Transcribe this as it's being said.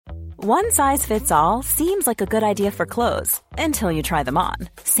One size fits all seems like a good idea for clothes until you try them on.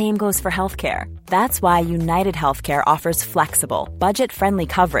 Same goes for healthcare. That's why United Healthcare offers flexible, budget-friendly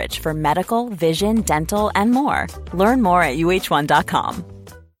coverage for medical, vision, dental, and more. Learn more at uh1.com.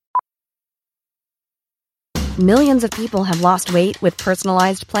 Millions of people have lost weight with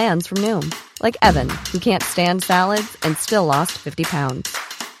personalized plans from Noom. Like Evan, who can't stand salads and still lost 50 pounds.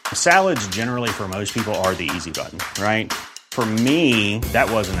 Salads generally for most people are the easy button, right? For me,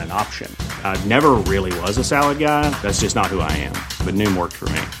 that wasn't an option. I never really was a salad guy. That's just not who I am. But Noom worked for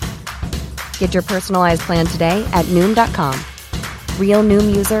me. Get your personalized plan today at Noom.com. Real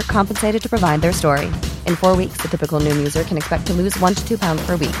Noom user compensated to provide their story. In 4 weeks, the typical Noom user can expect to lose 1 to 2 pounds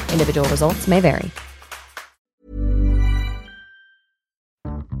per week. Individual results may vary.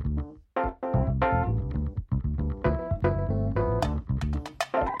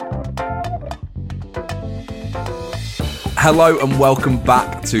 Hello and welcome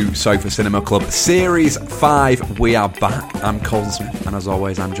back to Sofa Cinema Club Series 5. We are back. I'm Colin Smith, and as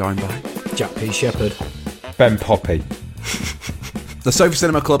always, I'm joined by Jack P. Shepherd, Ben Poppy. The Sofa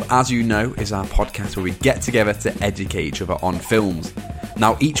Cinema Club, as you know, is our podcast where we get together to educate each other on films.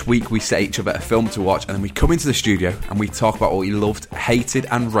 Now, each week we set each other a film to watch, and then we come into the studio and we talk about what we loved, hated,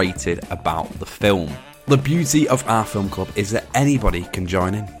 and rated about the film. The beauty of our film club is that anybody can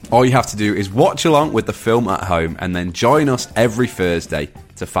join in. All you have to do is watch along with the film at home and then join us every Thursday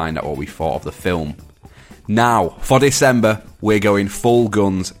to find out what we thought of the film. Now, for December, we're going full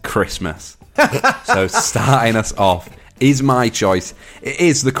guns Christmas. So starting us off is my choice. It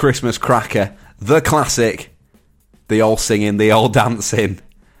is the Christmas cracker, the classic, the all singing, the all dancing,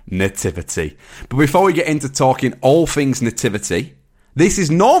 Nativity. But before we get into talking all things Nativity, this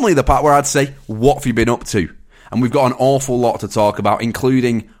is normally the part where I'd say, what have you been up to? And we've got an awful lot to talk about,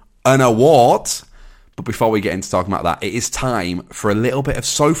 including an award. But before we get into talking about that, it is time for a little bit of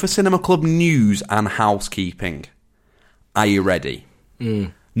Sofa Cinema Club news and housekeeping. Are you ready?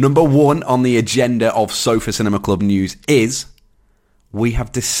 Number one on the agenda of Sofa Cinema Club news is we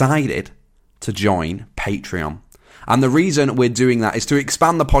have decided to join Patreon. And the reason we're doing that is to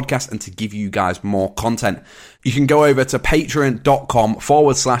expand the podcast and to give you guys more content. You can go over to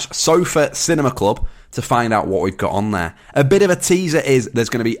patreon.com/Sofa Cinema Club to find out what we've got on there. A bit of a teaser is there's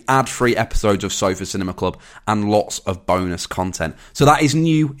going to be ad-free episodes of Sofa Cinema Club and lots of bonus content. So that is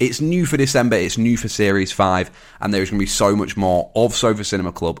new. It's new for December. It's new for Series 5. And there's going to be so much more of Sofa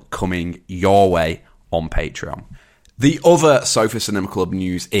Cinema Club coming your way on Patreon. The other Sofa Cinema Club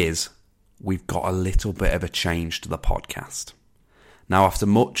news is we've got a little bit of a change to the podcast. Now, after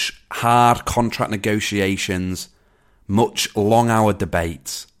much hard contract negotiations, much long-hour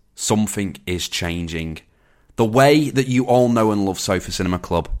debates, something is changing. The way that you all know and love Sofa Cinema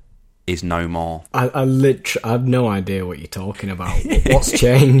Club is no more. I have no idea what you're talking about. What's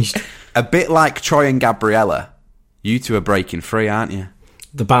changed? A bit like Troy and Gabriella, you two are breaking free, aren't you?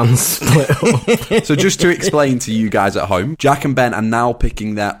 The band's split up. So just to explain to you guys at home, Jack and Ben are now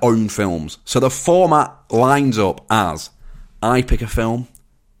picking their own films. So the format lines up as I pick a film,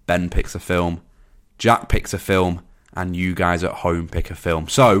 Ben picks a film, Jack picks a film, and you guys at home pick a film.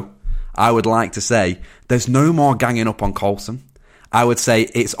 So I would like to say there's no more ganging up on Coulson. I would say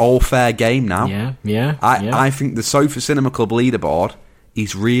it's all fair game now. Yeah. I think the Sofa Cinema Club leaderboard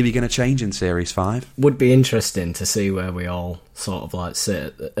is really going to change in Series 5. Would be interesting to see where we all sort of like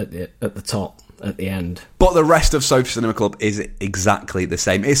sit at the top at the end. But the rest of Sofa Cinema Club is exactly the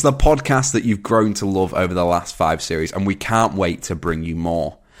same. It's the podcast that you've grown to love over the last 5 series, and we can't wait to bring you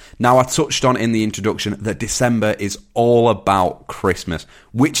more. Now, I touched on in the introduction that December is all about Christmas,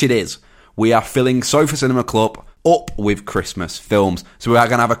 which it is. We are filling Sofa Cinema Club up with Christmas films. So we are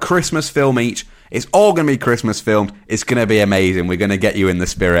going to have a Christmas film each. It's all going to be Christmas filmed. It's going to be amazing. We're going to get you in the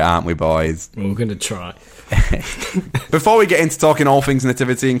spirit, aren't we, boys? We're going to try. Before we get into talking all things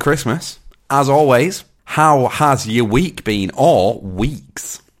Nativity and Christmas, as always, how has your week been, or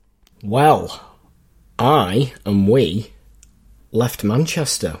weeks? Well, I and we left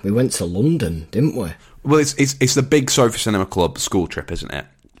Manchester. We went to London, didn't we? Well, it's the big Sofa Cinema Club school trip, isn't it?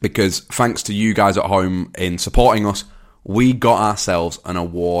 Because thanks to you guys at home in supporting us, we got ourselves an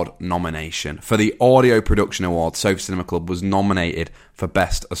award nomination. For the Audio Production Award, Sofa Cinema Club was nominated for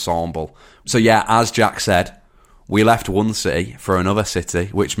Best Ensemble. So yeah, as Jack said, we left one city for another city,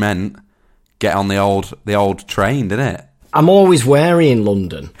 which meant get on the old train, didn't it? I'm always wary in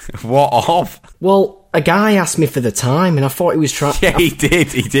London. What of? Well, a guy asked me for the time, and I thought he was trying... Yeah, he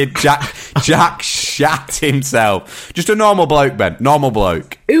did. Jack shat himself. Just a normal bloke, Ben. Normal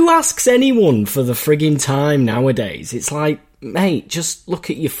bloke. Who asks anyone for the frigging time nowadays? It's like, mate, just look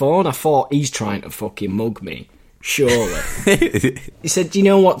at your phone. I thought he's trying to fucking mug me. surely. He said, do you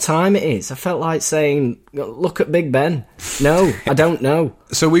know what time it is? I felt like saying, look at Big Ben. No, I don't know.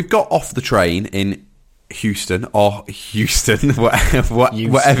 So we've got off the train in Houston, whatever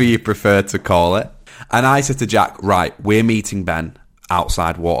you prefer to call it. And I said to Jack, right, we're meeting Ben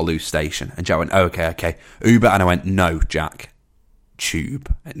outside Waterloo Station. And Jack went, okay, Uber. And I went, no, Jack,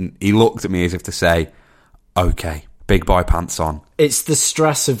 tube. And he looked at me as if to say, okay, big boy pants on. It's the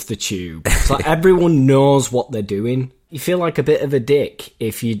stress of the tube. It's like everyone knows what they're doing. You feel like a bit of a dick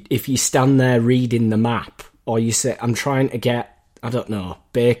if you stand there reading the map, or you say, I'm trying to get, I don't know,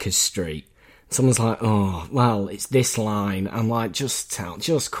 Baker Street. Someone's like, oh, well, it's this line. I'm like, just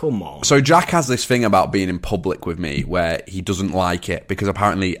come on. So Jack has this thing about being in public with me where he doesn't like it because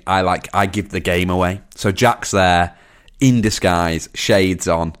apparently I give the game away. So Jack's there in disguise, shades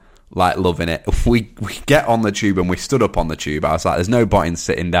on, like loving it. We get on the tube and we stood up on the tube. I was like, there's no point in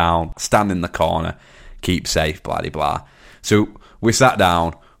sitting down, stand in the corner, keep safe, blah, blah, blah. So we sat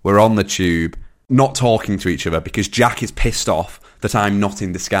down, we're on the tube, not talking to each other because Jack is pissed off that I'm not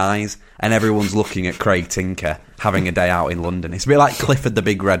in disguise and everyone's looking at Craig Tinker having a day out in London. It's a bit like Clifford the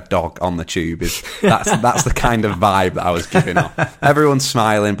Big Red Dog on the tube. That's the kind of vibe that I was giving off. Everyone's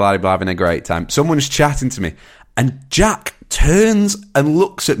smiling, blah, blah, blah, having a great time. Someone's chatting to me and Jack turns and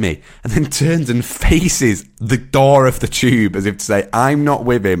looks at me and then turns and faces the door of the tube as if to say, I'm not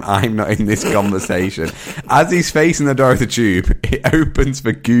with him, I'm not in this conversation. As he's facing the door of the tube, it opens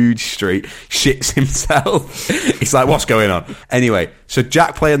for Googe Street, shits himself. He's like, what's going on? Anyway, so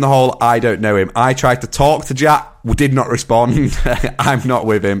Jack playing the whole I don't know him. I tried to talk to Jack, did not respond. I'm not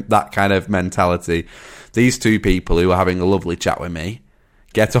with him, that kind of mentality. These two people who are having a lovely chat with me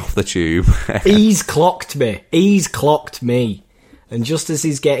get off the tube. He's clocked me. And just as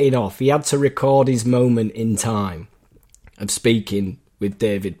he's getting off, he had to record his moment in time of speaking with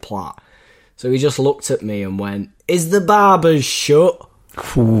David Platt. So he just looked at me and went, is the Barbers shut?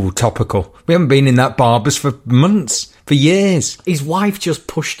 Ooh, topical. We haven't been in that Barbers for months, for years. His wife just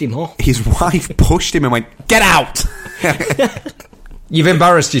pushed him off. His wife pushed him and went, get out! You've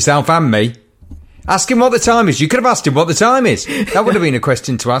embarrassed yourself and me. Ask him what the time is. You could have asked him what the time is. That would have been a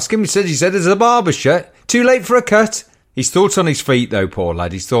question to ask him. He said, there's a barber shut. Too late for a cut. He's thought on his feet, though, poor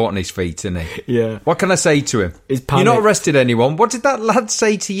lad. He's thought on his feet, isn't he? Yeah. What can I say to him? You're not arrested anyone. What did that lad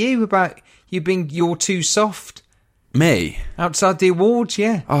say to you about you're too soft? Me? Outside the awards,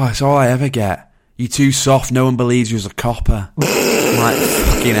 yeah. Oh, it's all I ever get. You're too soft. No one believes you as a copper. I'm like,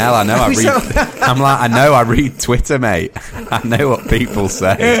 fucking hell, I know I read Twitter, mate. I know what people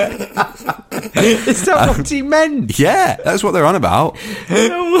say. Is that what he meant? Yeah, that's what they're on about.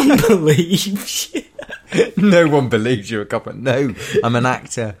 No one believes you. No one believes you're a copper. No, I'm an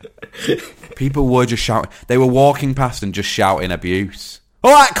actor. People were just shouting. They were walking past and just shouting abuse.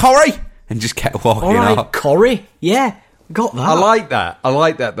 All right, Corrie! And just kept walking All right, off. Corrie. Yeah, got that. I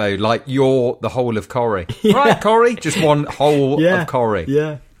like that, though. Like, you're the whole of Corrie. Yeah. Right, Corrie? Just one whole of Corrie.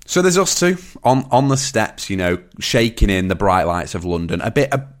 Yeah. So there's us two on the steps, shaking in the bright lights of London, a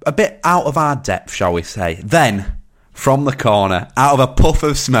bit out of our depth, shall we say. Then, from the corner, out of a puff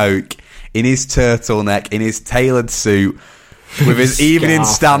of smoke, in his turtleneck, in his tailored suit, with his Evening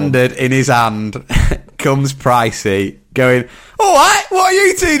Standard in his hand, comes Pricey, going, all right, what are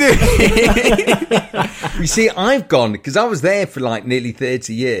you two doing? You see, I've gone, because I was there for like nearly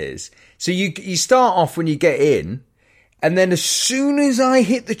 30 years. So you start off when you get in, and then as soon as I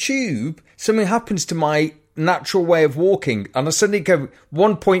hit the tube, something happens to my natural way of walking, and I suddenly go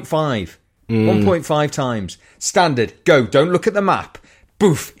 1.5. 1.5 times. Standard, go, don't look at the map.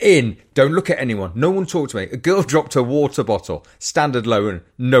 Boof, in, don't look at anyone. No one talked to me. A girl dropped her water bottle, standard low, and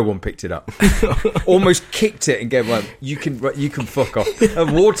no one picked it up. Almost kicked it and gave like, you can fuck off. A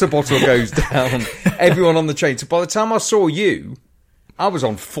water bottle goes down. Everyone on the train. So by the time I saw you, I was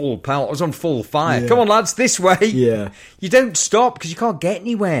on full power. I was on full fire. Yeah. Come on, lads, this way. Yeah. You don't stop because you can't get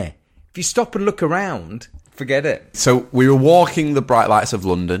anywhere. If you stop and look around, forget it. So we were walking the bright lights of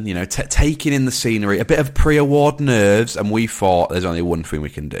London, taking in the scenery, a bit of pre-award nerves, and we thought there's only one thing we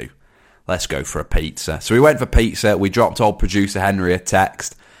can do. Let's go for a pizza. So we went for pizza. We dropped old producer Henry a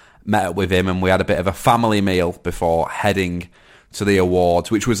text, met up with him, and we had a bit of a family meal before heading to the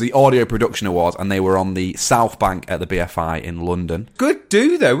awards, which was the Audio Production Awards, and they were on the South Bank at the BFI in London. Good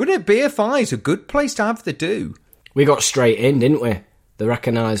do, though, wouldn't it? BFI is a good place to have the do. We got straight in, didn't we? They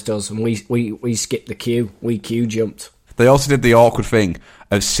recognised us, and we skipped the queue. We queue jumped. They also did the awkward thing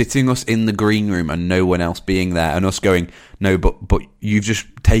of sitting us in the green room and no one else being there, and us going, no, but you've just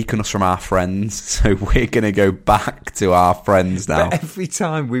taken us from our friends, so we're going to go back to our friends now. But every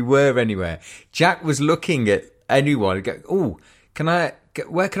time we were anywhere, Jack was looking at anyone and go, oh, can I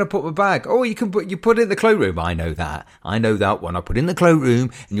Where can I put my bag? Oh, you put it in the cloakroom. I know that one. I put it in the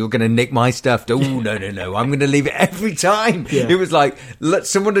cloakroom, and you're going to nick my stuff. Oh, no. I'm going to leave it every time. Yeah. It was like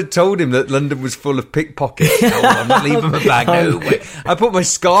someone had told him that London was full of pickpockets. No, I'm not leaving my bag. No way. I put my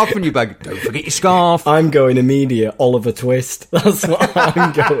scarf in your bag. Don't forget your scarf. I'm going immediate Oliver Twist. That's what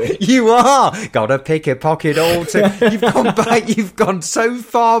I'm going. You are. Gotta pick a pocket all to. You've gone back. You've gone so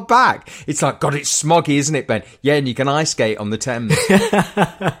far back. It's like, God, it's smoggy, isn't it, Ben? Yeah, and you can ice skate on the Thames.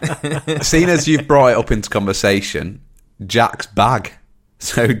 Seeing as you've brought it up into conversation, Jack's bag.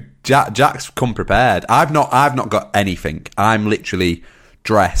 So Jack's come prepared. I've not got anything. I'm literally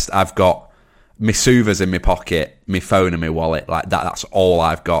dressed. I've got my soothers in my pocket, my phone and my wallet. Like that's all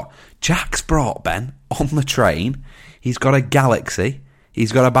I've got. Jack's brought, Ben, on the train. He's got a Galaxy.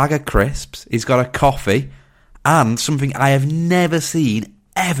 He's got a bag of crisps. He's got a coffee. And something I have never seen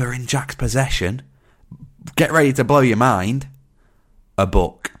ever in Jack's possession. Get ready to blow your mind. A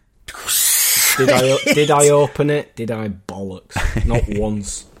book. Did I open it? Did I bollocks? Not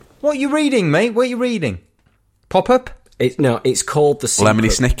once. What are you reading, mate? What are you reading? Pop-up? It's called The Secret.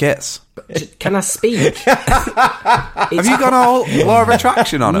 Lemony Snickets. Can I speak? Have you got a law of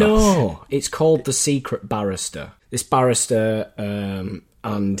attraction on it? No, it's called The Secret Barrister. This barrister,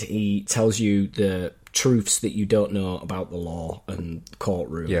 and he tells you the truths that you don't know about the law and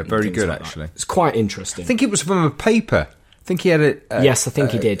courtroom. Yeah, very good, like actually. It's quite interesting. I think it was from a paper. I think he had a... yes, I think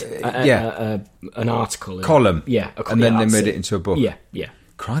he did. An article. Column. Yeah. And then they made it into a book. Yeah.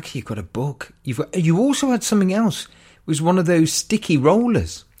 Crikey, you've got a book. You also had something else. It was one of those sticky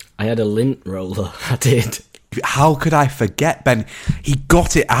rollers. I had a lint roller. I did. How could I forget, Ben? He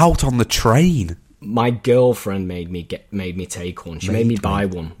got it out on the train. My girlfriend made me take one. She made me buy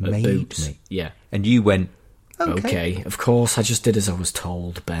one at Boots. Yeah. And you went, okay. Of course, I just did as I was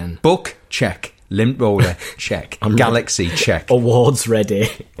told, Ben. Book, check. Lint roller, check. Galaxy, check. Awards ready.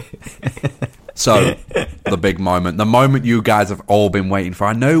 So, the big moment. The moment you guys have all been waiting for.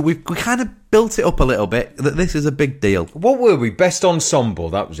 I know we kind of built it up a little bit, that this is a big deal. What were we? Best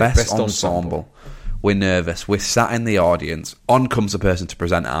ensemble. That was Best ensemble. We're nervous. We're sat in the audience. On comes a person to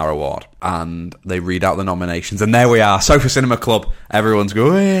present our award. And they read out the nominations. And there we are. Sofa Cinema Club. Everyone's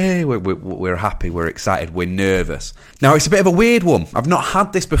going, hey, we're happy. We're excited. We're nervous. Now, it's a bit of a weird one. I've not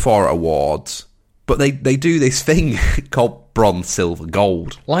had this before at awards. But they do this thing called bronze, silver,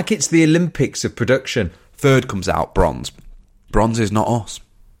 gold. Like it's the Olympics of production. Third comes out bronze. Bronze is not us.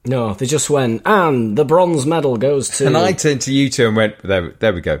 No, they just went, and the bronze medal goes to... And I turned to you two and went,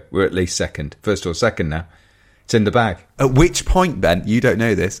 there we go. We're at least second. First or second now. It's in the bag. At which point, Ben, you don't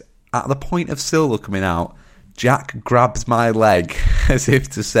know this, at the point of silver coming out, Jack grabs my leg as if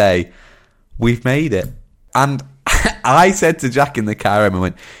to say, we've made it. And I said to Jack in the car and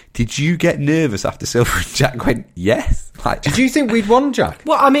went, did you get nervous after silver? And Jack went, yes. Like, did you think we'd won, Jack?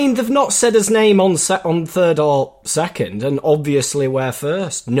 Well, I mean, they've not said his name on third or second, and obviously we're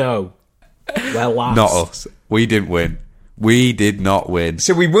first. No. We're last. Not us. We didn't win. We did not win.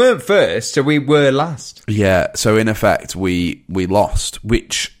 So we weren't first, so we were last. Yeah, so in effect, we lost,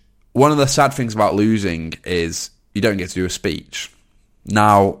 which one of the sad things about losing is you don't get to do a speech.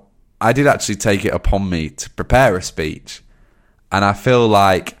 Now, I did actually take it upon me to prepare a speech, and I feel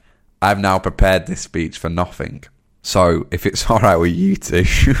like I've now prepared this speech for nothing. So, if it's all right with you two,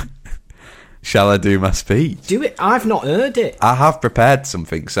 shall I do my speech? Do it. I've not heard it. I have prepared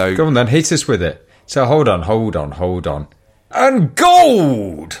something, so... Go on then, hit us with it. So, hold on. And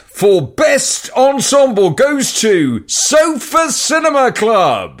gold for Best Ensemble goes to Sofa Cinema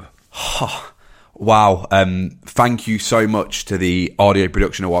Club. Wow, thank you so much to the Audio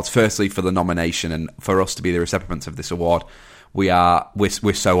Production Awards, firstly for the nomination and for us to be the recipients of this award. We're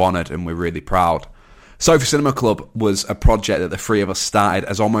so honoured and we're really proud. Sofa Cinema Club was a project that the three of us started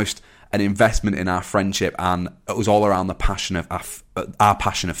as almost an investment in our friendship, and it was all around the passion of our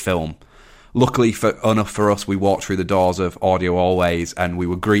passion of film. Luckily enough for us, we walked through the doors of Audio Always and we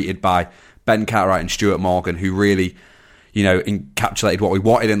were greeted by Ben Cartwright and Stuart Morgan, who really... encapsulated what we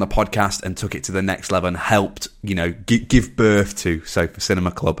wanted in the podcast and took it to the next level and helped, give birth to Sofa Cinema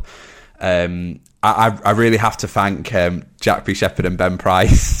Club. I really have to thank Jack P. Shepherd and Ben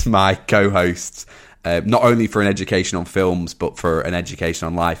Price, my co-hosts, not only for an education on films, but for an education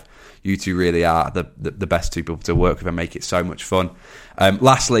on life. You two really are the best two people to work with and make it so much fun.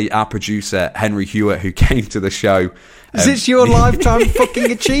 Lastly, our producer, Henry Hewitt, who came to the show. Is this your lifetime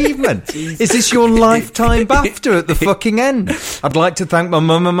fucking achievement? Is this your lifetime BAFTA at the fucking end? I'd like to thank my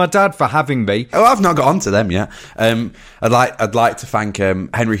mum and my dad for having me. Oh, I've not got on to them yet. I'd like to thank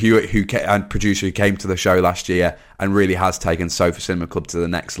Henry Hewitt, and producer who came to the show last year and really has taken Sofa Cinema Club to the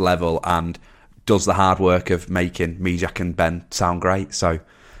next level and does the hard work of making me, Jack and Ben sound great. So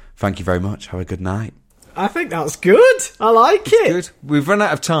thank you very much. Have a good night. I think that's good. I like it. Good. We've run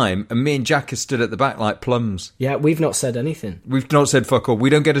out of time, and me and Jack have stood at the back like plums. Yeah, we've not said anything. We've not said fuck all. We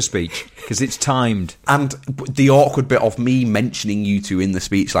don't get a speech because it's timed. And the awkward bit of me mentioning you two in the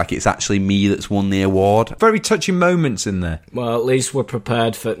speech, like it's actually me that's won the award. Very touching moments in there. Well, at least we're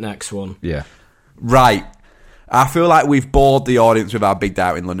prepared for the next one. Yeah. Right. I feel like we've bored the audience with our big day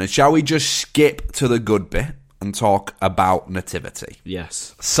out in London. Shall we just skip to the good bit and talk about Nativity?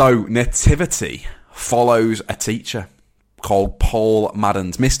 Yes. So, Nativity follows a teacher called Paul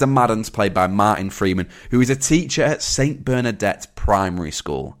Maddens. Mr. Maddens, played by Martin Freeman, who is a teacher at St. Bernadette Primary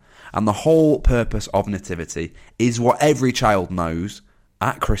School. And the whole purpose of Nativity is what every child knows.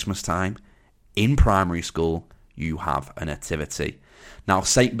 At Christmas time, in primary school, you have a nativity. Now,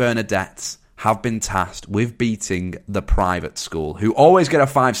 St. Bernadette's have been tasked with beating the private school, who always get a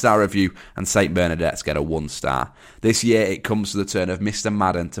 5-star review, and St. Bernadette's get a 1-star. This year, it comes to the turn of Mr.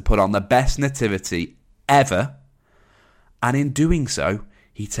 Madden to put on the best nativity ever, and in doing so,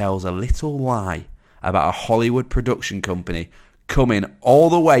 he tells a little lie about a Hollywood production company coming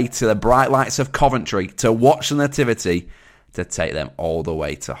all the way to the bright lights of Coventry to watch the nativity to take them all the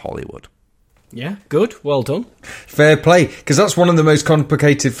way to Hollywood. Yeah, good. Well done. Fair play, because that's one of the most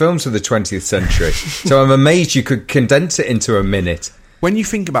complicated films of the 20th century. So I'm amazed you could condense it into a minute. When you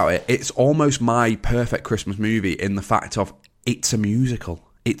think about it, it's almost my perfect Christmas movie in the fact of it's a musical.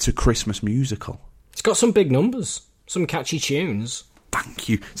 It's a Christmas musical. It's got some big numbers, some catchy tunes. Thank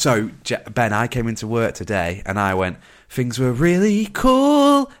you. So, Ben, I came into work today and I went, things were really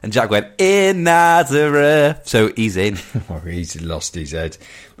cool. And Jack went, in Nazareth. So he's in. Oh, he's lost his head.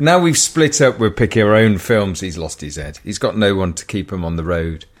 Now we've split up, we're picking our own films, he's lost his head. He's got no one to keep him on the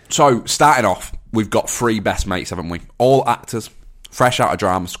road. So, starting off, we've got 3 best mates, haven't we? All actors, fresh out of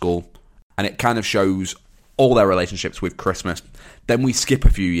drama school. And it kind of shows all their relationships with Christmas. Then we skip a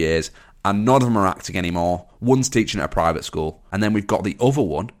few years and none of them are acting anymore. One's teaching at a private school. And then we've got the other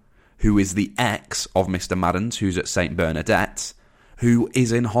one, who is the ex of Mr. Maddens, who's at St. Bernadette's, who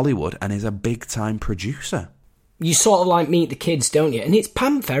is in Hollywood and is a big-time producer. You sort of like Meet the Kids, don't you? And it's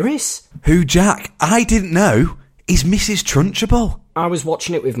Pam Ferris. Who, Jack, I didn't know, is Mrs. Trunchbull. I was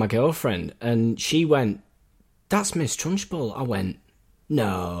watching it with my girlfriend, and she went, that's Miss Trunchbull. I went,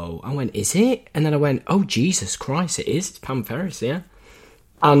 no. I went, is it? And then I went, oh, Jesus Christ, it is. It's Pam Ferris, yeah.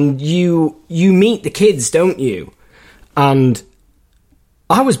 And you meet the kids, don't you? And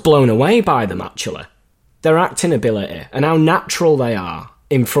I was blown away by them, actually. Their acting ability and how natural they are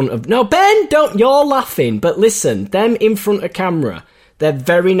in front of... No, Ben, don't... You're laughing, but listen, them in front of camera, they're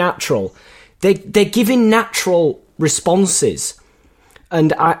very natural. They're giving natural responses.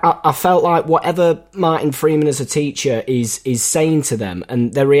 And I felt like whatever Martin Freeman as a teacher is saying to them,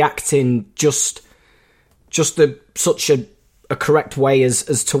 and they're reacting just such a correct way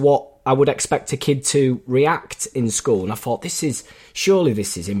as to what I would expect a kid to react in school. And I thought, surely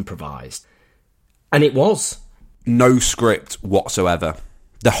this is improvised. And it was. No script whatsoever.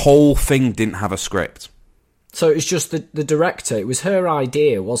 The whole thing didn't have a script. So it was just the director. It was her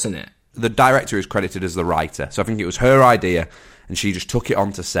idea, wasn't it? The director is credited as the writer. So I think it was her idea, and she just took it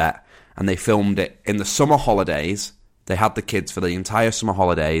onto set, and they filmed it in the summer holidays. They had the kids for the entire summer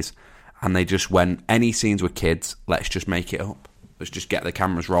holidays, and they just went, any scenes with kids, let's just make it up. Let's just get the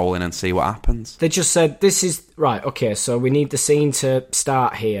cameras rolling and see what happens. They just said, this is... Right, okay, so we need the scene to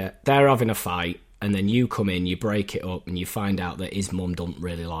start here. They're having a fight, and then you come in, you break it up, and you find out that his mum don't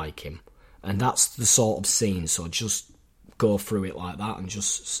really like him. And that's the sort of scene, so just go through it like that and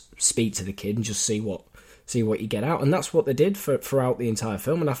just speak to the kid and just see what you get out. And that's what they did throughout the entire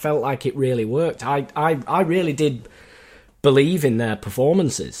film, and I felt like it really worked. I really did believe in their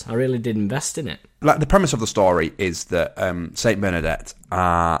performances. I really did invest in it. Like, the premise of the story is that St. Bernadette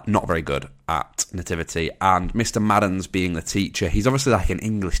are not very good at nativity, and Mr. Maddens, being the teacher, he's obviously like an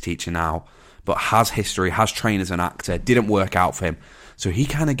English teacher now, but has history, has trained as an actor, didn't work out for him. So he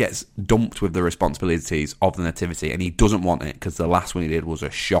kind of gets dumped with the responsibilities of the nativity, and he doesn't want it because the last one he did was a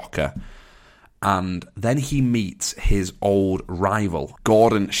shocker. And then he meets his old rival,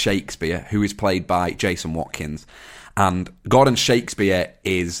 Gordon Shakespeare, who is played by Jason Watkins. And Gordon Shakespeare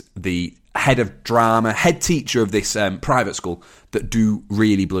is the head of drama, head teacher of this private school that do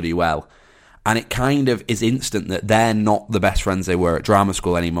really bloody well. And it kind of is instant that they're not the best friends they were at drama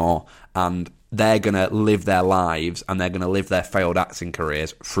school anymore, and they're going to live their lives and they're going to live their failed acting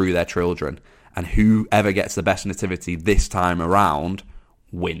careers through their children. And whoever gets the best nativity this time around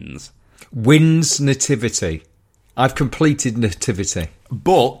wins. Wins nativity. I've completed nativity.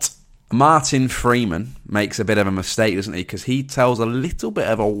 But Martin Freeman makes a bit of a mistake, doesn't he? Because he tells a little bit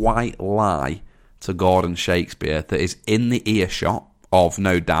of a white lie to Gordon Shakespeare that is in the earshot of,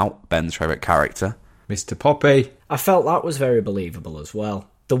 no doubt, Ben's favourite character, Mr. Poppy. I felt that was very believable as well.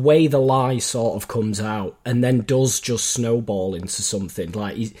 The way the lie sort of comes out and then does just snowball into something.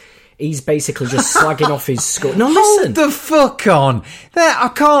 Like, he's basically just slagging off his school. No, listen. Hold the fuck on. There, I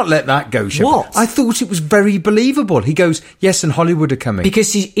can't let that go, Shep. What? I thought it was very believable. He goes, yes, and Hollywood are coming.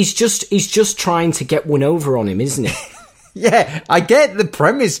 Because he's just trying to get one over on him, isn't he? Yeah, I get the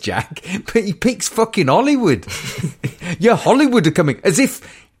premise, Jack, but he picks fucking Hollywood. Yeah, Hollywood are coming. As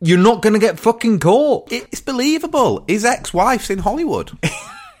if you're not going to get fucking caught. It's believable. His ex-wife's in Hollywood.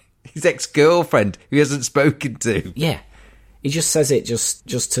 His ex-girlfriend, who he hasn't spoken to. Yeah. He just says it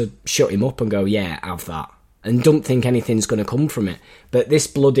just to shut him up and go, yeah, have that. And don't think anything's going to come from it. But this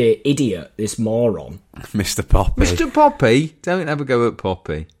bloody idiot, this moron... Mr. Poppy. Mr. Poppy, don't ever go at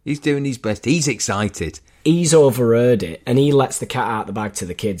Poppy. He's doing his best. He's excited. He's overheard it, and he lets the cat out the bag to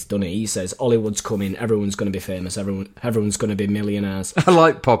the kids, doesn't he? He says, Hollywood's coming, everyone's going to be famous, everyone's going to be millionaires. I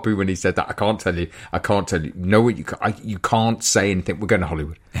like Poppy when he said that. I can't tell you. No, you can't say anything. We're going to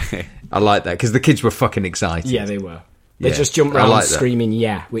Hollywood. I like that, because the kids were fucking excited. Yeah, they were. They just jumped around like screaming,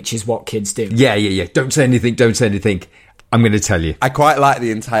 yeah, which is what kids do. Yeah. Don't say anything. I'm going to tell you. I quite like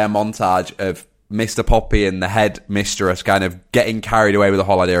the entire montage of Mr. Poppy and the head mistress kind of getting carried away with the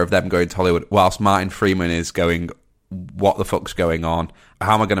whole idea of them going to Hollywood, whilst Martin Freeman is going, what the fuck's going on?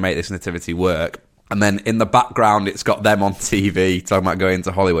 How am I going to make this nativity work? And then in the background, it's got them on TV talking about going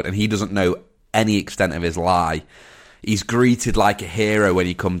to Hollywood, and he doesn't know any extent of his lie. He's greeted like a hero when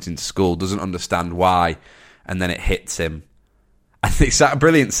he comes into school, doesn't understand why, and then it hits him. And it's that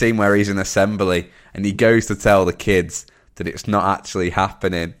brilliant scene where he's in assembly, and he goes to tell the kids that it's not actually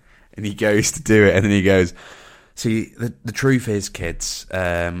happening. And he goes to do it, and then he goes, see, the truth is, kids,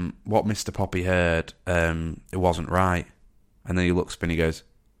 what Mr. Poppy heard, it wasn't right. And then he looks up and he goes,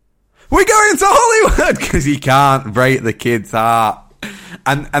 we're going to Hollywood! Because he can't break the kid's heart.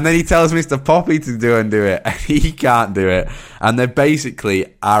 And then he tells Mr. Poppy to do it, and he can't do it. And they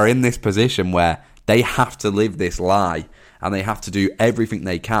basically are in this position where they have to live this lie, and they have to do everything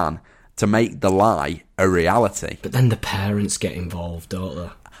they can to make the lie a reality. But then the parents get involved, don't they?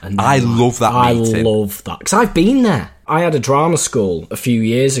 And I love that meeting. I love that. Because I've been there. I had a drama school a few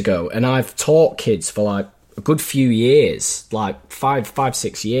years ago, and I've taught kids for like a good few years, like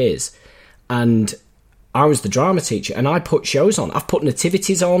 5-6 years. And I was the drama teacher, and I put shows on. I've put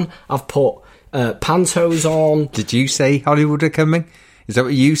nativities on. I've put pantos on. Did you say Hollywood are coming? Is that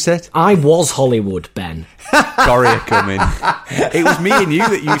what you said? I was Hollywood, Ben. Corrie are coming. It was me and you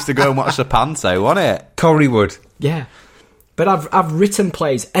that used to go and watch the panto, wasn't it? Corriewood. Yeah. But I've written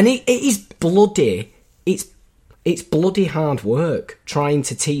plays, and it is bloody. It's bloody hard work trying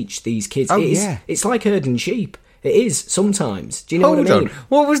to teach these kids. It's like herding sheep. It is sometimes. Do you know what I mean?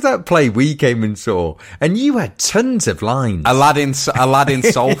 What was that play we came and saw? And you had tons of lines. Aladdin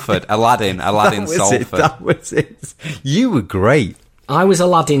Salford. Aladdin Salford. That was it. You were great. I was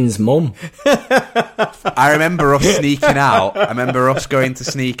Aladdin's mum. I remember us sneaking out. I remember us going to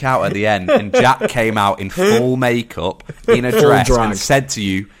sneak out at the end, and Jack came out in full makeup, in a dress, and said to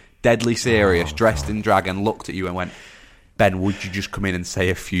you, deadly serious, dressed in drag, and looked at you and went, Ben, would you just come in and say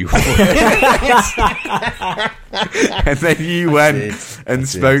a few words? And then you went and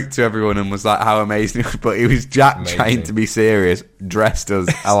spoke to everyone and was like, how amazing. But it was Jack trying to be serious, dressed as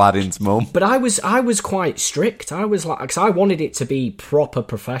Aladdin's mum. But I was quite strict. I was like, because I wanted it to be proper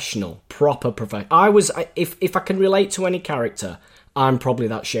professional. If I can relate to any character, I'm probably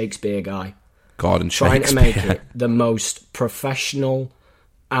that Shakespeare guy. Gordon Shakespeare. Trying to make it the most professional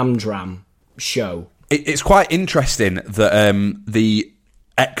Amdram show. It's quite interesting that the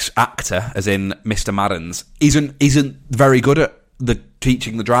ex-actor, as in Mr. Maddens, isn't very good at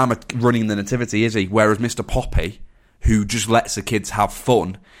teaching the drama, running the nativity, is he? Whereas Mr. Poppy, who just lets the kids have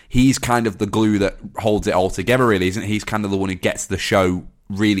fun, he's kind of the glue that holds it all together, really, isn't he? He's kind of the one who gets the show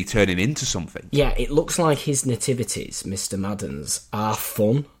really turning into something. Yeah, it looks like his nativities, Mr. Maddens, are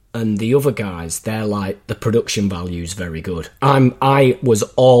fun. And the other guys, they're like, the production value's very good. I was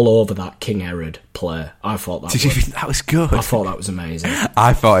all over that King Herod play. I thought that Did you think that was good? I thought that was amazing.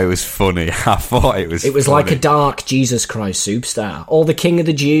 I thought it was funny. I thought it was funny. Like a dark Jesus Christ Superstar. All the King of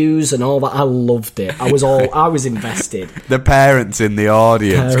the Jews and all that. I loved it. I was invested. The parents in the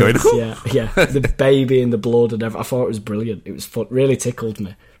audience going, yeah. The baby and the blood and everything. I thought it was brilliant. It was fun. Really tickled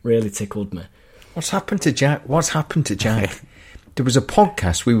me. What's happened to Jack? There was a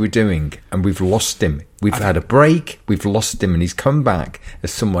podcast we were doing, and we've lost him. We've had a break, we've lost him, and he's come back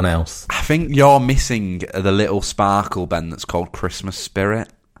as someone else. I think you're missing the little sparkle, Ben, that's called Christmas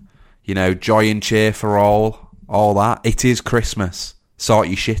spirit. You know, joy and cheer for all that. It is Christmas. Sort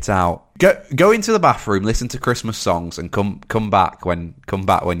your shit out. Go into the bathroom, listen to Christmas songs, and come back when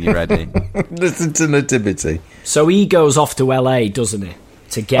you're ready. Listen to Nativity. So he goes off to LA, doesn't he?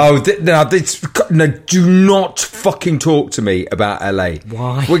 To get... No, do not fucking talk to me about LA.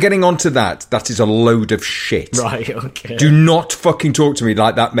 Why? We're getting onto that. That is a load of shit. Right, okay. Do not fucking talk to me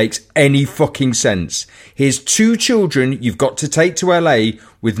like that makes any fucking sense. Here's 2 children you've got to take to LA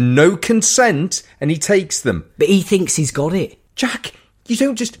with no consent, and he takes them. But he thinks he's got it. Jack, you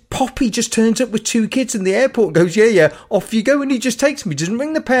don't just... Poppy just turns up with 2 kids in the airport and goes, yeah, off you go, and he just takes them. He doesn't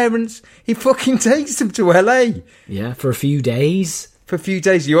ring the parents. He fucking takes them to LA. Yeah, for a few days. For a few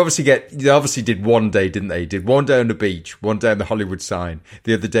days. They obviously did one day, didn't they? Did one day on the beach, one day on the Hollywood sign.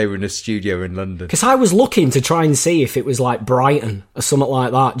 The other day we're in a studio in London. Because I was looking to try and see if it was like Brighton or something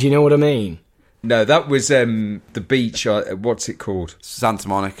like that. Do you know what I mean? No, that was the beach. What's it called? Santa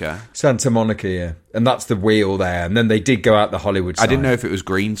Monica. Santa Monica, yeah. And that's the wheel there. And then they did go out the Hollywood side. I didn't know if it was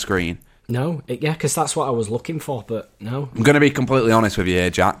green screen. No, because that's what I was looking for, but no. I'm going to be completely honest with you here,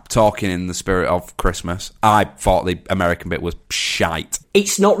 Jack. Talking in the spirit of Christmas, I thought the American bit was shite.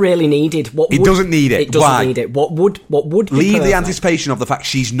 It's not really needed. It doesn't need it. It doesn't need it. What would be leave perfect? The anticipation of the fact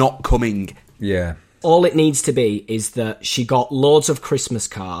she's not coming. Yeah. All it needs to be is that she got loads of Christmas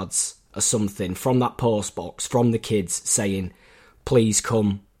cards or something from that post box from the kids saying, please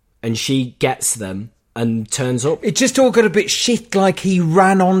come. And she gets them and turns up. It just all got a bit shit, like he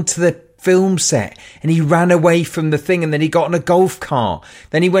ran onto the film set and he ran away from the thing and then he got on a golf cart.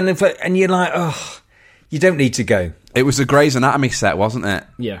 Then he went in for, and you're like, oh, you don't need to go. It was a Grey's Anatomy set, wasn't it?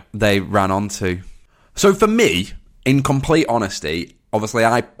 Yeah. They ran onto. So for me, in complete honesty, obviously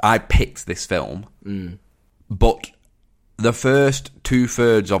I picked this film, but the first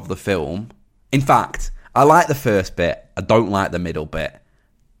 2/3 of the film, in fact, I like the first bit, I don't like the middle bit.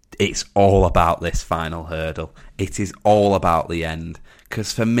 It's all about this final hurdle. It is all about the end.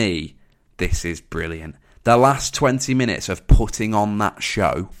 Because for me, this is brilliant. The last 20 minutes of putting on that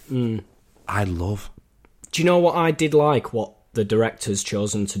show, I love. Do you know what I did like, what the director's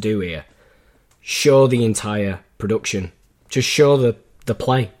chosen to do here? Show the entire production. Just show the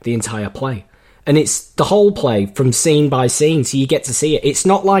play, the entire play. And it's the whole play from scene by scene, so you get to see it. It's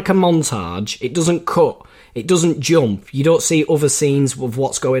not like a montage. It doesn't cut. It doesn't jump. You don't see other scenes of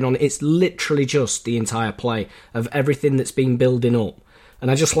what's going on. It's literally just the entire play of everything that's been building up.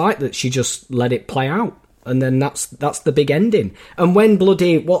 And I just like that she just let it play out. And then that's the big ending. And when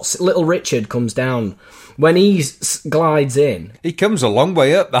Little Richard comes down, when he glides in... He comes a long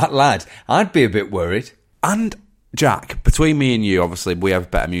way up, that lad. I'd be a bit worried. And, Jack, between me and you, obviously, we have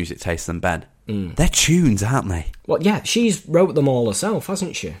better music taste than Ben. They're tunes, aren't they? Well, yeah, she's wrote them all herself,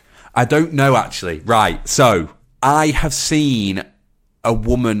 hasn't she? I don't know, actually. Right, so I have seen a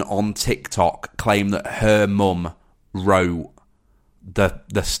woman on TikTok claim that her mum wrote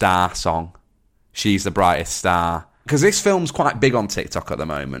the Star song. She's the Brightest Star. Because this film's quite big on TikTok at the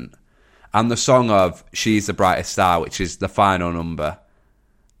moment. And the song of She's the Brightest Star, which is the final number,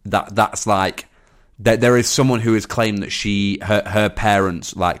 that's like... There is someone who has claimed that her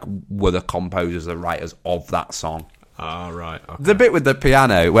parents like were the composers, the writers of that song. Ah, right. Okay. The bit with the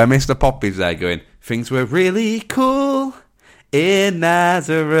piano where Mr. Poppy's there going, things were really cool in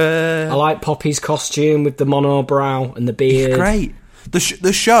Nazareth. I like Poppy's costume with the monobrow and the beard. It's great.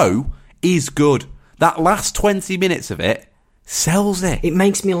 The show is good. That last 20 minutes of it sells it. It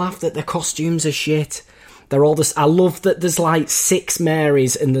makes me laugh that their costumes are shit. They're all this. I love that there's like 6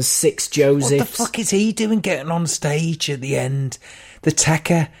 Marys and there's 6 Josephs. What the fuck is he doing getting on stage at the end? The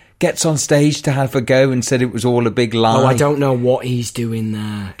Tecker gets on stage to have a go and said it was all a big lie. Oh, I don't know what he's doing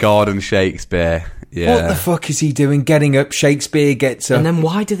there. Gordon Shakespeare. Yeah. What the fuck is he doing? Getting up, Shakespeare gets up. And then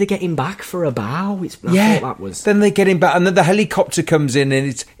why do they get him back for a bow? I thought that was... Then they get him back and then the helicopter comes in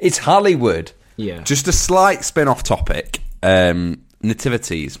and it's Hollywood. Yeah. Just a slight spin-off topic.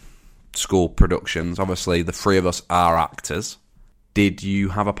 Nativities. School productions. Obviously, the 3 of us are actors. Did you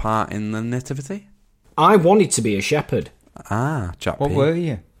have a part in the Nativity? I wanted to be a shepherd. Ah, Jack What P. were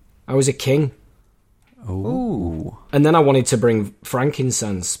you? I was a king. Ooh. And then I wanted to bring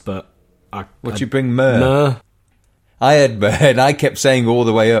frankincense, but... Would you bring myrrh? Myrrh. I had myrrh and I kept saying all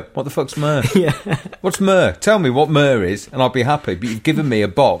the way up, what the fuck's myrrh? Yeah. What's myrrh? Tell me what myrrh is and I'll be happy. But you've given me a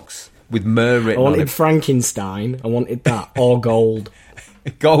box with myrrh written I on wanted it. Frankenstein. I wanted that. Or gold.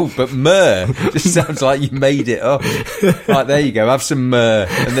 Gold, but myrrh just sounds like you made it up. Right, there you go, have some myrrh.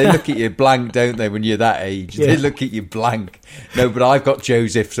 And they look at you blank, don't they, when you're that age? Yeah. They look at you blank. No, but I've got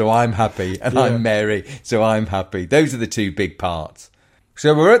Joseph, so I'm happy. And I'm Mary, so I'm happy. Those are the 2 big parts.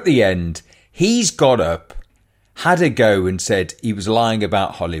 So we're at the end. He's got up, had a go and said he was lying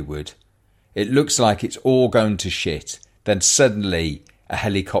about Hollywood. It looks like it's all going to shit. Then suddenly a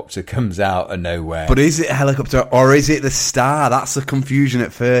helicopter comes out of nowhere. But is it a helicopter or is it the star? That's the confusion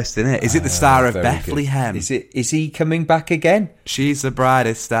at first, isn't it? Is it the star of Bethlehem? Good. Is he coming back again? She's the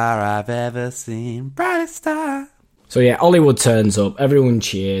brightest star I've ever seen. Brightest star. So yeah, Hollywood turns up, everyone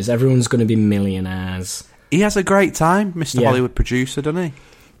cheers, everyone's going to be millionaires. He has a great time, Mr. Yeah. Hollywood producer, doesn't he?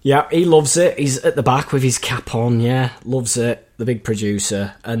 Yeah, he loves it. He's at the back with his cap on, yeah, loves it, the big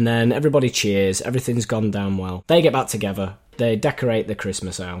producer. And then everybody cheers, everything's gone down well. They get back together, they decorate the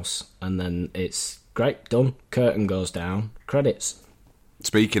Christmas house, and then it's great, done. Curtain goes down, credits.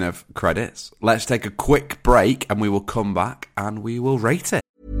 Speaking of credits, let's take a quick break and we will come back and we will rate it.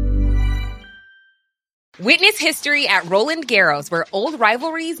 Witness history at Roland Garros, where old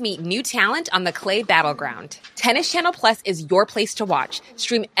rivalries meet new talent on the clay battleground. Tennis Channel Plus is your place to watch.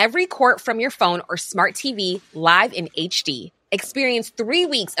 Stream every court from your phone or smart TV live in HD. Experience 3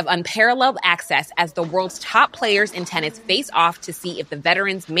 weeks of unparalleled access as the world's top players in tennis face off to see if the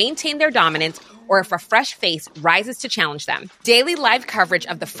veterans maintain their dominance or if a fresh face rises to challenge them. Daily live coverage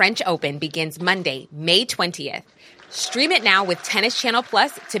of the French Open begins Monday, May 20th. Stream it now with Tennis Channel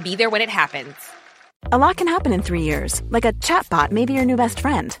Plus to be there when it happens. A lot can happen in 3 years, like a chatbot may be your new best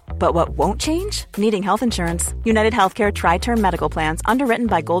friend. But what won't change? Needing health insurance. United Healthcare Tri-Term Medical Plans, underwritten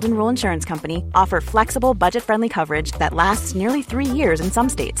by Golden Rule Insurance Company, offer flexible, budget-friendly coverage that lasts nearly 3 years in some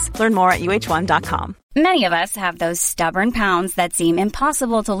states. Learn more at uh1.com. Many of us have those stubborn pounds that seem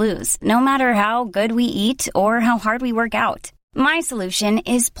impossible to lose, no matter how good we eat or how hard we work out. My solution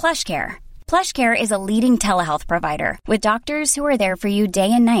is PlushCare. PlushCare is a leading telehealth provider with doctors who are there for you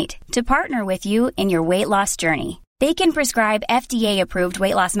day and night to partner with you in your weight loss journey. They can prescribe FDA-approved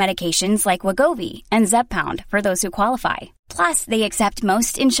weight loss medications like Wegovy and Zepbound for those who qualify. Plus, they accept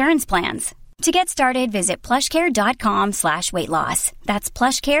most insurance plans. To get started, visit plushcare.com/weight-loss. That's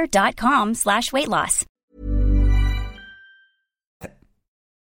plushcare.com/weight-loss.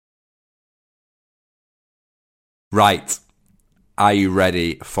 Right. Are you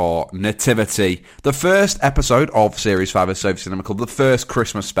ready for Nativity? The first episode of Series 5 of Sophie Cinema Club, the first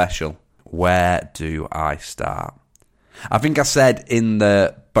Christmas special. Where do I start? I think I said in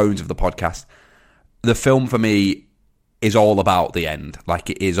the bones of the podcast, the film for me is all about the end. Like,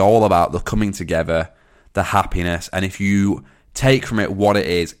 it is all about the coming together, the happiness, and if you take from it what it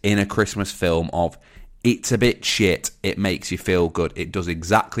is in a Christmas film of it's a bit shit, it makes you feel good. It does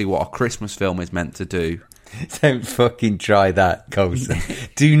exactly what a Christmas film is meant to do. Don't fucking try that, Colson.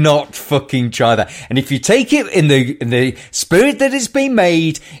 Do not fucking try that. And if you take it in the spirit that it's been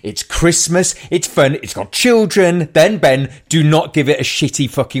made, it's Christmas, it's fun, it's got children, then Ben, do not give it a shitty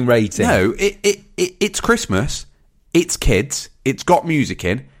fucking rating. No, it's Christmas, it's kids, it's got music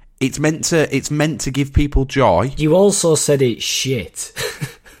in, it's meant to give people joy. You also said it's shit.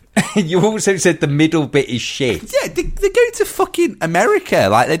 You also said the middle bit is shit. Yeah, they go to fucking America.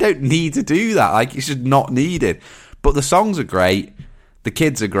 Like, they don't need to do that. Like, it's just not needed. But the songs are great. The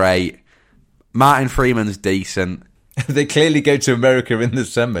kids are great. Martin Freeman's decent. They clearly go to America in the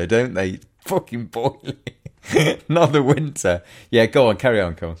summer, don't they? Fucking boiling. Not the winter. Yeah, go on, carry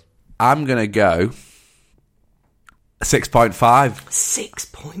on, Cole. I'm going to go 6.5.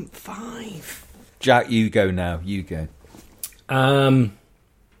 6.5. Jack, you go now. You go.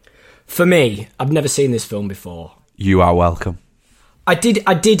 For me, I've never seen this film before. You are welcome. I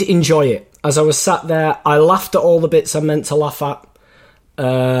did enjoy it. As I was sat there, I laughed at all the bits I meant to laugh at.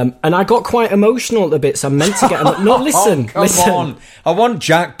 And I got quite emotional at the bits I meant to get... No, listen. Come on. I want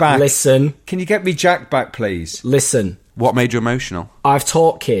Jack back. Listen. Can you get me Jack back, please? Listen. What made you emotional? I've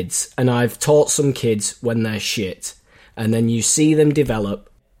taught kids, and I've taught some kids when they're shit. And then you see them develop,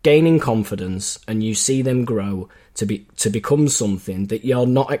 gaining confidence, and you see them grow to become something that you're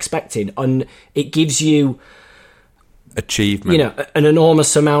not expecting, and it gives you achievement. You know, an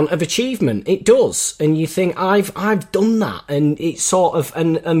enormous amount of achievement. It does, and you think I've done that, and it's sort of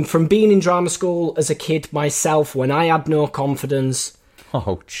and from being in drama school as a kid myself, when I had no confidence.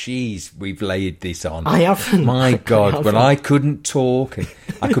 Oh, jeez, we've laid this on. I haven't. My God, when I couldn't talk, and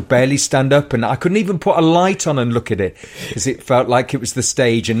I could barely stand up, and I couldn't even put a light on and look at it, because it felt like it was the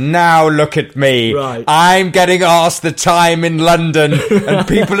stage, and now look at me. Right. I'm getting asked the time in London, and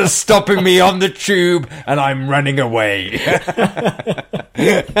people are stopping me on the tube, and I'm running away. And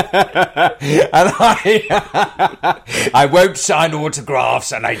I won't sign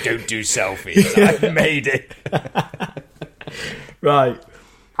autographs, and I don't do selfies. I've made it. Right.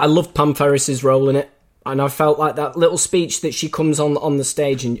 I loved Pam Ferris's role in it, and I felt like that little speech that she comes on the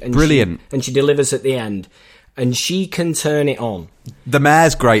stage and brilliant, she delivers at the end. and she can turn it on. The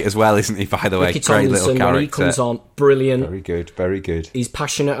mayor's great as well, isn't he, by the way? Ricky Great Tomlinson, little character. when he comes on, brilliant. Very good, very good. He's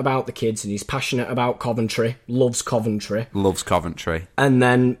passionate about the kids, and he's passionate about Coventry, loves Coventry. Loves Coventry. And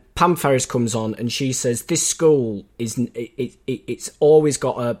then Pam Ferris comes on, and she says, this school, it's always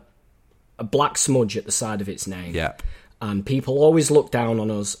got a black smudge at the side of its name. Yep. And people always look down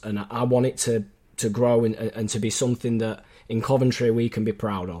on us, and I want it to grow and to be something that in Coventry we can be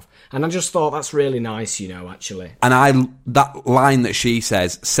proud of. And I just thought that's really nice, actually. And that line that she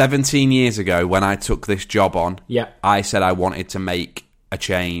says, 17 years ago when I took this job on, I said I wanted to make a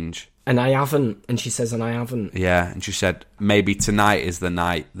change. And I haven't. And she says, and I haven't. Yeah, and she said, maybe tonight is the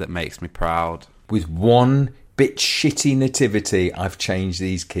night that makes me proud. With one bit shitty nativity, I've changed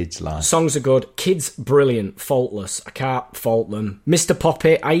these kids' lives. Songs are good. Kids, brilliant. Faultless. I can't fault them. Mr.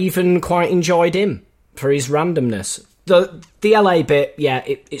 Poppy, I even quite enjoyed him for his randomness. The LA bit,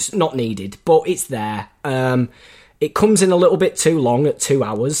 it's not needed, but it's there. It comes in a little bit too long at 2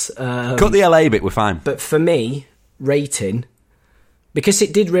 hours. Cut the LA bit, we're fine. But for me, rating, because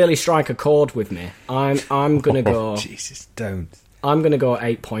it did really strike a chord with me, I'm gonna go. Jesus, don't. I'm gonna go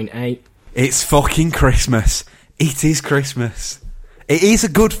 8.8. It's fucking Christmas. It is Christmas. It is a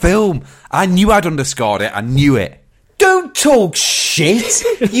good film. I knew I'd underscored it. I knew it. Don't talk shit.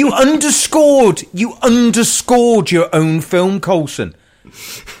 You underscored your own film, Coulson.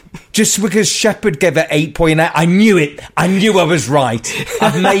 Just because Shepard gave it 8.8, I knew it. I knew I was right.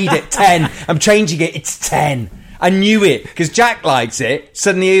 I've made it 10. I'm changing it. It's 10. I knew it because Jack likes it.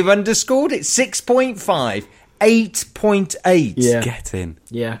 Suddenly you've underscored it. 6.5, 8.8. Yeah. Get in.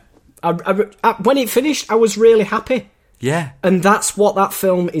 Yeah. I, when it finished, I was really happy. Yeah. And that's what that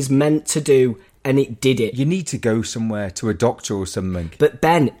film is meant to do. And it did it. You need to go somewhere to a doctor or something. But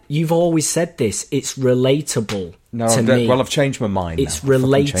Ben, you've always said this. It's relatable to me. Well, I've changed my mind. It's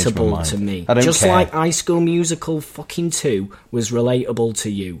relatable to me. I don't Just care. like High School Musical fucking 2 was relatable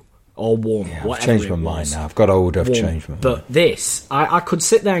to you. Or 1, Yeah, whatever I've changed my it mind was. now. I've got older. I've 1. changed my mind. But this, I could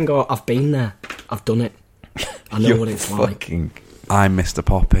sit there and go, I've been there. I've done it. I know what it's like. I'm Mr.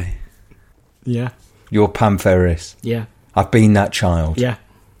 Poppy. Yeah. You're Pam Ferris. Yeah. I've been that child. Yeah.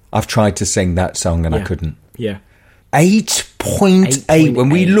 I've tried to sing that song and I couldn't. Yeah. 8.8. When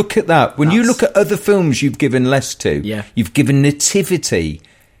we look at that, when you look at other films you've given less to, you've given Nativity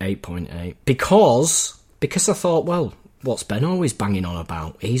 8.8. Because I thought, well, what's Ben always banging on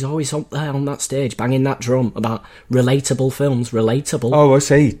about? He's always up there on that stage banging that drum about relatable films, relatable. Oh, I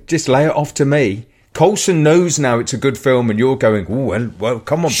see. Just lay it off to me. Coulson knows now it's a good film and you're going, oh, well,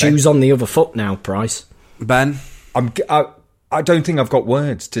 come on, Shoes Ben. on the other foot now, Price. Ben? I don't think I've got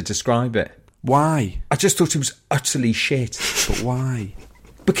words to describe it. Why? I just thought it was utterly shit. But why?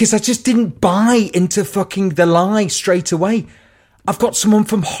 Because I just didn't buy into fucking the lie straight away. I've got someone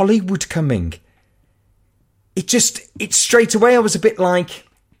from Hollywood coming. It's straight away I was a bit like,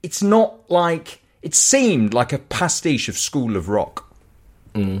 it's not like, it seemed like a pastiche of School of Rock.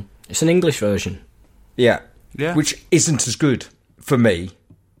 It's an English version. Yeah. Yeah. Which isn't as good for me.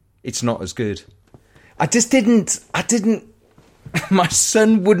 It's not as good. I didn't, my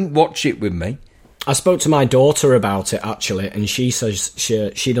son wouldn't watch it with me. I spoke to my daughter about it, actually, and she says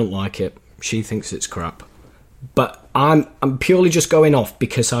she don't like it. She thinks it's crap. But I'm purely just going off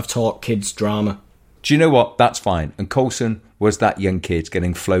because I've taught kids drama. Do you know what? That's fine. And Coulson was that young kid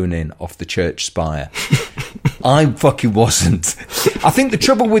getting flown in off the church spire. I fucking wasn't. I think the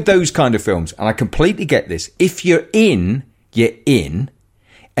trouble with those kind of films, and I completely get this, if you're in, you're in.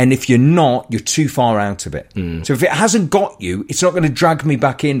 And if you're not, you're too far out of it. So if it hasn't got you, it's not going to drag me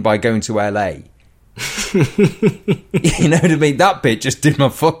back in by going to LA. You know what I mean? That bit just did my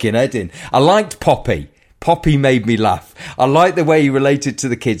fucking head in. I liked Poppy. Poppy made me laugh. I liked the way he related to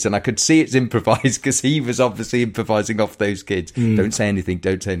the kids, and I could see it's improvised because he was obviously improvising off those kids. Don't say anything,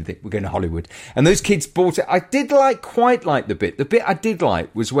 don't say anything. We're going to Hollywood. And those kids bought it. I did quite like the bit. The bit I did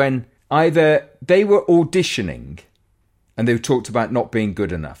like was when either they were auditioning and they talked about not being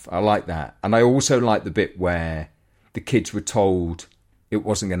good enough. I like that. And I also like the bit where the kids were told it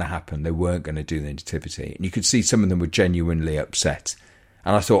wasn't going to happen. They weren't going to do the nativity. And you could see some of them were genuinely upset.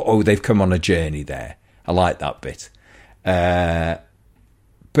 And I thought, oh, they've come on a journey there. I like that bit.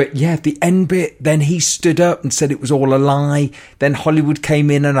 But yeah, the end bit, then he stood up and said it was all a lie. Then Hollywood came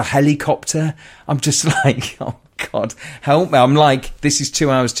in on a helicopter. I'm just like, oh, God, help me. I'm like, this is 2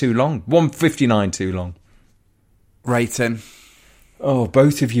 hours too long. 1:59 too long. Rating. Oh,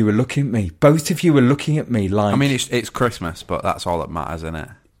 both of you are looking at me. Both of you are looking at me like... I mean, it's Christmas, but that's all that matters, isn't it?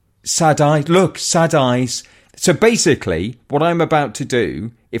 Sad eyes. Look, sad eyes. So basically, what I'm about to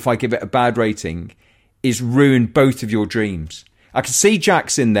do, if I give it a bad rating, is ruin both of your dreams. I can see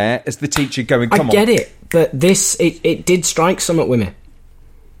Jax in there as the teacher going, come on. I get it, But this, it did strike something with me.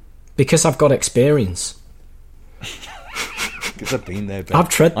 Because I've got experience. Because I've been there, Ben. I've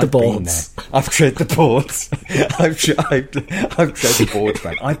tread the boards. I've tread the boards. I've tread the boards,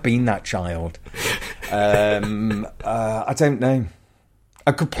 Ben. I've been that child. I don't know.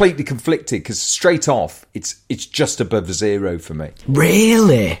 I'm completely conflicted because straight off, it's just above 0 for me.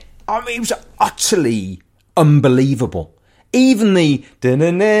 Really? I mean, it was utterly unbelievable. Even the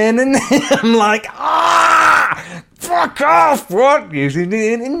I'm like, fuck off! What using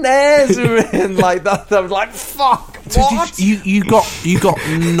it in Nazareth? Like that? I was like, fuck. So what? You got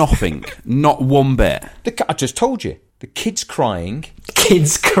nothing, not one bit. I just told you, the kids crying.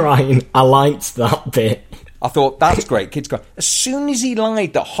 Kids crying. I liked that bit. I thought, that's great, kids crying. As soon as he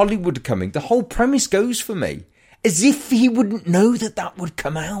lied that Hollywood are coming, the whole premise goes for me. As if he wouldn't know that would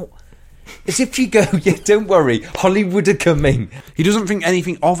come out. As if you go, yeah, don't worry, Hollywood are coming. He doesn't think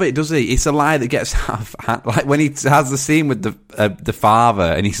anything of it, does he? It's a lie that gets like when he has the scene with the father,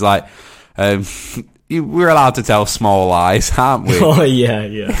 and he's like, "We're allowed to tell small lies, aren't we?" Oh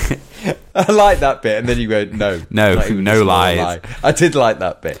yeah. I like that bit, and then you go, no lies. Lie. I did like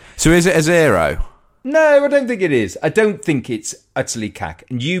that bit. So is it a 0? No, I don't think it is. I don't think it's utterly cack,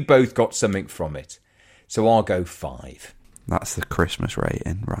 and you both got something from it. So I'll go 5. That's the Christmas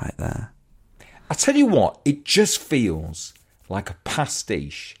rating right there. I tell you what, it just feels like a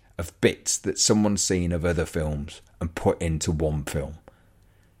pastiche of bits that someone's seen of other films and put into one film.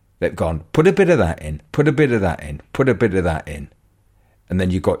 They've gone, put a bit of that in, put a bit of that in, put a bit of that in, and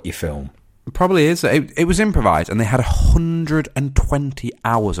then you got your film. It probably is. It was improvised, and they had 120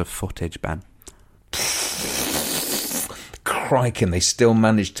 hours of footage, Ben. Crikey, and they still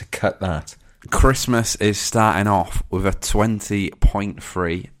managed to cut that. Christmas is starting off with a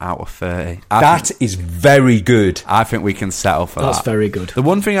 20.3 out of 30. That is very good. I think we can settle for that. That's very good. The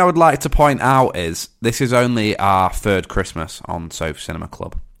one thing I would like to point out is this is only our 3rd Christmas on Sofa Cinema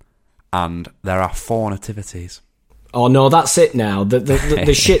Club, and there are 4 nativities. Oh no, that's it now.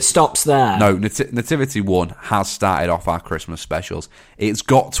 The shit stops there. No, Nativity 1 has started off our Christmas specials. It's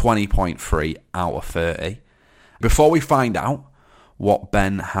got 20.3 out of 30. Before we find out what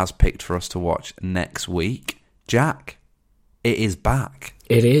Ben has picked for us to watch next week, Jack, it is back.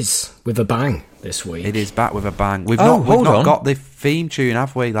 It is, with a bang this week. It is back with a bang. We've not got the theme tune,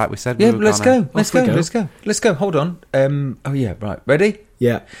 have we? Like we said, we were let's go. Hold on. Oh yeah, right. Ready?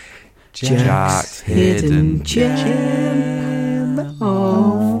 Yeah. Jack's hidden gem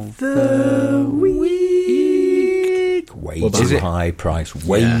of the week. Way too high price.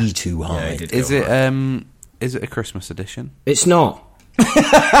 Way too high. Yeah, is it a Christmas edition? It's not.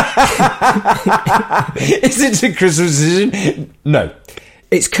 Is it a Christmas edition? No.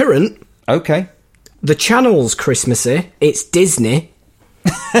 It's current. Okay. The channel's Christmassy. It's Disney.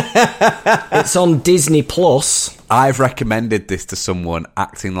 It's on Disney Plus. I've recommended this to someone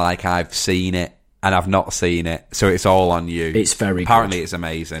acting like I've seen it, and I've not seen it, so it's all on you. It's very Apparently good. It's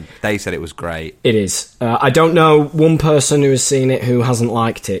amazing. They said it was great. It is. I don't know one person who has seen it who hasn't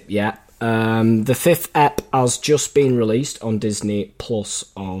liked it yet. The 5th ep has just been released on Disney Plus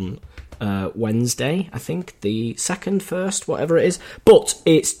on Wednesday, I think. The 2nd, 1st, whatever it is. But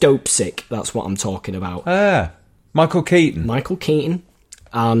it's dope sick. That's what I'm talking about. Michael Keaton. Michael Keaton.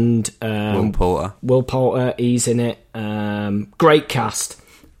 And Will Poulter, he's in it. Great cast.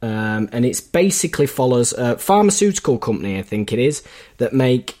 And it's basically follows a pharmaceutical company, I think it is, that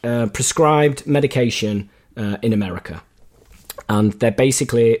make prescribed medication in America. And they're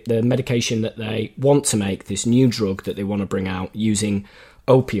basically the medication that they want to make, this new drug that they want to bring out using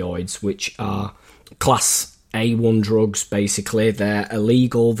opioids, which are class A1 drugs, basically. They're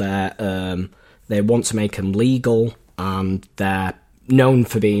illegal. They want to make them legal, and they're known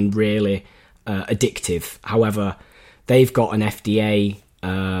for being really addictive. However, they've got an FDA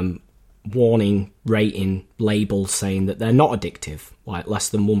warning rating label saying that they're not addictive, like less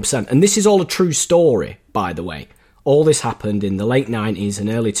than 1%. And this is all a true story, by the way. All this happened in the late 90s and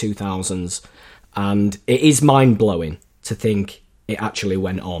early 2000s, and it is mind-blowing to think it actually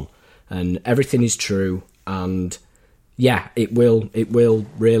went on. And everything is true, and yeah, it will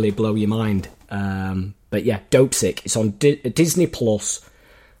really blow your mind. But yeah, dope sick. It's on Disney Plus.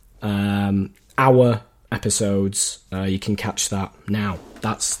 Hour episodes. You can catch that now.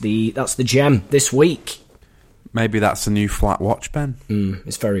 That's the gem this week. Maybe that's a new flat watch, Ben.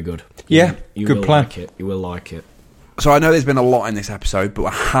 It's very good. Yeah, you good will plan. Like it. You will like it. So I know there's been a lot in this episode, but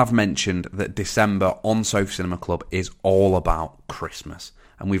I have mentioned that December on Sofa Cinema Club is all about Christmas.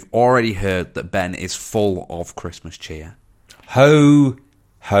 And we've already heard that Ben is full of Christmas cheer. Ho,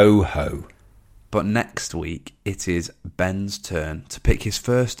 ho, ho. But next week, it is Ben's turn to pick his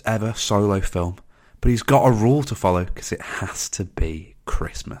first ever solo film. but he's got a rule to follow because it has to be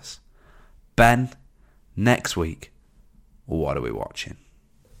Christmas. Ben, next week, what are we watching?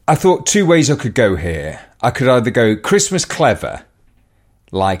 I thought two ways I could go here. I could either go Christmas clever,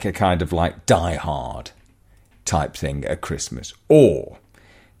 like a kind of like Die Hard type thing at Christmas, or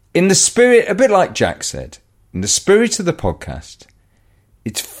in the spirit, a bit like Jack said, in the spirit of the podcast,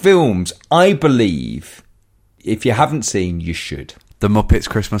 it's films I believe, if you haven't seen, you should. The Muppets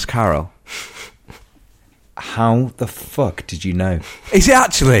Christmas Carol. How the fuck did you know? Is it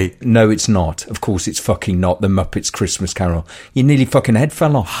actually? No, it's not. Of course it's fucking not The Muppets Christmas Carol. Your nearly fucking head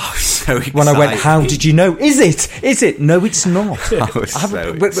fell off. Oh, so excited. When I went, how did you know? Is it? Is it? No, it's not. I was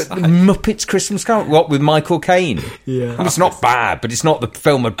so excited. Muppets Christmas Carol. What, with Michael Caine? Yeah. It's not bad, but it's not the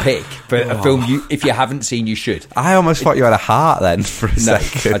film I'd pick. But a film, if you haven't seen, you should. I almost thought you had a heart then for a No,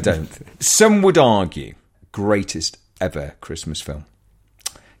 second. I don't. Some would argue, greatest ever Christmas film.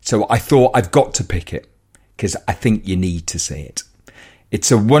 So I thought I've got to pick it, because I think you need to see it.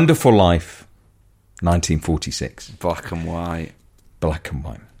 It's A Wonderful Life, 1946. Black and white. Black and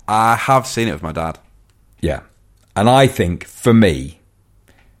white. I have seen it with my dad. Yeah. And I think, for me,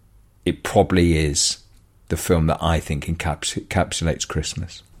 it probably is the film that I think encapsulates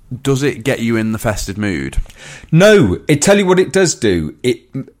Christmas. Does it get you in the festive mood? No. I tell you what it does do.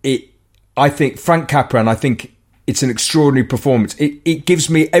 I think Frank Capra, and I think it's an extraordinary performance. It gives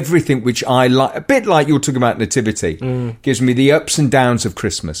me everything which I like, a bit like you're talking about Nativity. Gives me the ups and downs of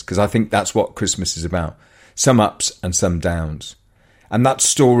Christmas, because I think that's what Christmas is about. Some ups and some downs. And that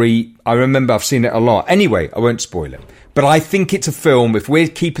story, I remember I've seen it a lot. Anyway, I won't spoil it. But I think it's a film, if we're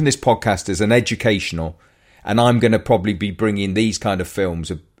keeping this podcast as an educational, and I'm going to probably be bringing these kind of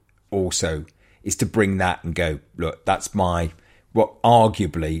films also, is to bring that and go, look, that's what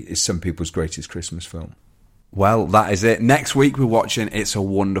arguably is some people's greatest Christmas film. Well, that is it. Next week we're watching It's a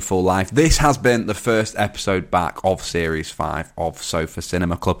Wonderful Life. This has been the first episode back of Series 5 of Sofa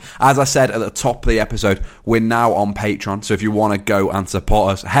Cinema Club. As I said at the top of the episode, we're now on Patreon, so if you want to go and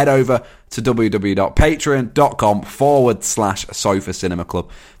support us, head over to www.patreon.com/Sofa Cinema Club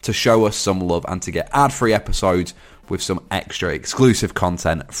to show us some love and to get ad-free episodes with some extra exclusive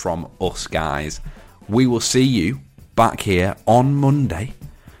content from us guys. We will see you back here on Monday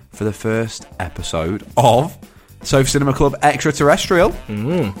for the first episode of Sofa Cinema Club Extraterrestrial.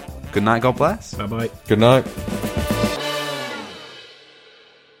 Good night, God bless. Bye-bye. Good night.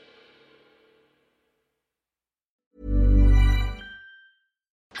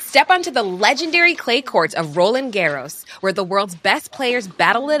 Step onto the legendary clay courts of Roland Garros, where the world's best players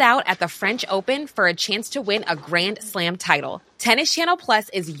battle it out at the French Open for a chance to win a Grand Slam title. Tennis Channel Plus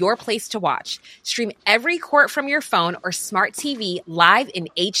is your place to watch. Stream every court from your phone or smart TV live in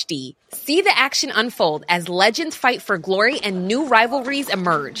HD. See the action unfold as legends fight for glory and new rivalries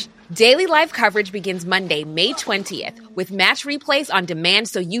emerge. Daily live coverage begins Monday, May 20th, with match replays on demand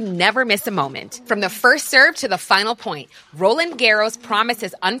so you never miss a moment. From the first serve to the final point, Roland Garros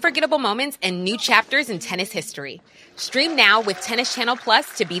promises unforgettable moments and new chapters in tennis history. Stream now with Tennis Channel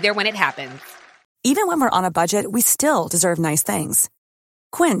Plus to be there when it happens. Even when we're on a budget, we still deserve nice things.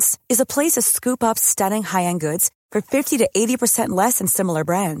 Quince is a place to scoop up stunning high-end goods for 50 to 80% less than similar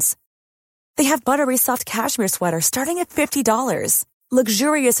brands. They have buttery soft cashmere sweaters starting at $50,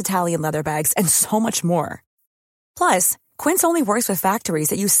 luxurious Italian leather bags, and so much more. Plus, Quince only works with factories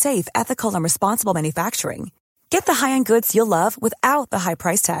that use safe, ethical, and responsible manufacturing. Get the high-end goods you'll love without the high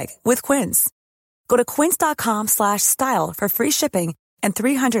price tag with Quince. Go to quince.com/style for free shipping and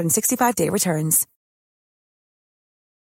 365-day returns.